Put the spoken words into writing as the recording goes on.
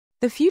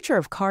The future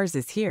of cars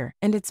is here,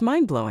 and it's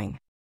mind-blowing.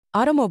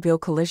 Automobile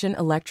collision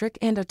electric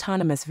and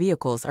autonomous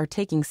vehicles are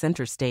taking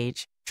center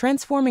stage,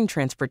 transforming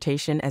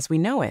transportation as we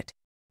know it.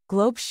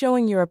 Globe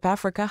showing Europe,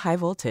 Africa high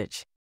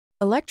voltage.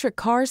 Electric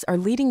cars are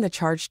leading the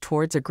charge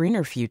towards a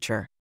greener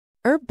future.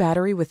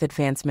 Battery with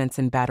advancements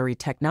in battery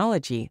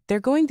technology, they're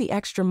going the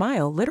extra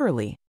mile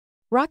literally.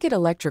 Rocket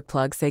electric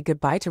plugs say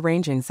goodbye to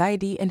range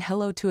anxiety and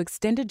hello to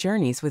extended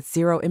journeys with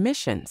zero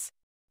emissions.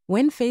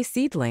 Wind face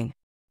seedling.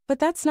 But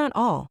that's not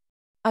all.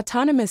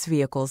 Autonomous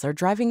vehicles are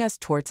driving us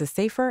towards a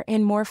safer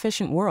and more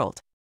efficient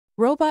world.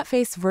 Robot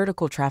face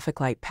vertical traffic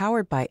light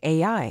powered by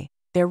AI,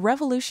 they're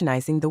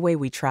revolutionizing the way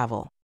we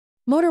travel.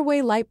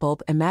 Motorway light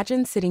bulb,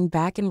 imagine sitting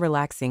back and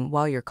relaxing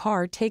while your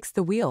car takes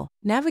the wheel,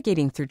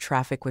 navigating through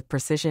traffic with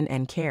precision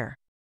and care.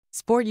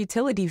 Sport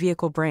utility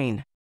vehicle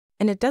brain.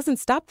 And it doesn't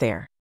stop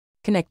there.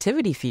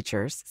 Connectivity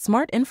features,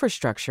 smart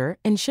infrastructure,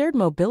 and shared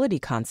mobility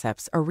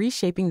concepts are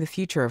reshaping the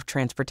future of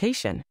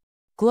transportation.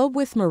 Globe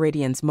with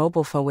Meridian's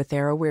mobile phone with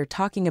Arrow, we're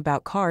talking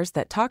about cars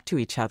that talk to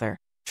each other,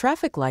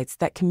 traffic lights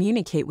that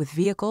communicate with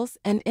vehicles,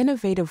 and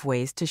innovative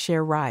ways to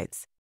share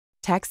rides.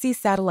 Taxi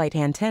satellite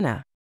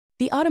antenna.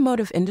 The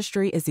automotive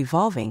industry is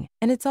evolving,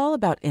 and it's all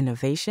about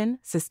innovation,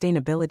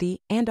 sustainability,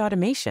 and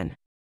automation.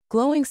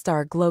 Glowing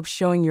star globe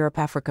showing Europe,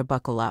 Africa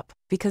buckle up,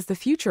 because the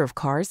future of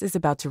cars is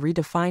about to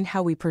redefine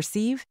how we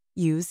perceive,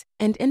 use,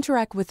 and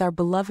interact with our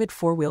beloved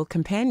four-wheel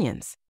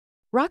companions.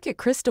 Rocket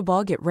crystal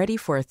ball, get ready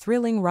for a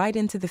thrilling ride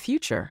into the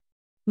future.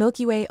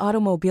 Milky Way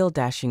automobile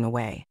dashing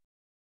away.